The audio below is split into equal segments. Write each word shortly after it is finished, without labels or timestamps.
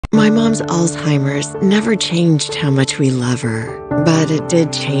My mom's Alzheimer's never changed how much we love her, but it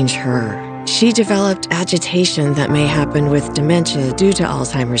did change her. She developed agitation that may happen with dementia due to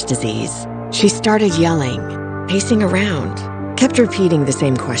Alzheimer's disease. She started yelling, pacing around, kept repeating the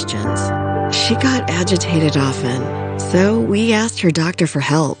same questions. She got agitated often, so we asked her doctor for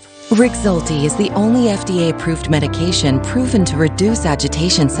help. Rexulti is the only FDA-approved medication proven to reduce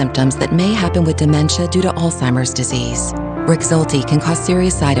agitation symptoms that may happen with dementia due to Alzheimer's disease. Rexulti can cause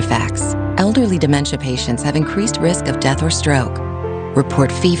serious side effects. Elderly dementia patients have increased risk of death or stroke.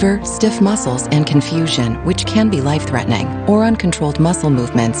 Report fever, stiff muscles, and confusion, which can be life-threatening, or uncontrolled muscle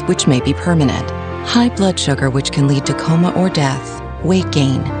movements, which may be permanent. High blood sugar, which can lead to coma or death. Weight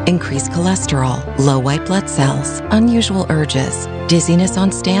gain, increased cholesterol, low white blood cells, unusual urges, dizziness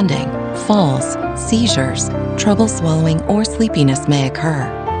on standing, falls, seizures, trouble swallowing, or sleepiness may occur.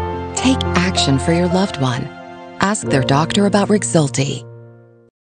 Take action for your loved one. Ask their doctor about Rexulti.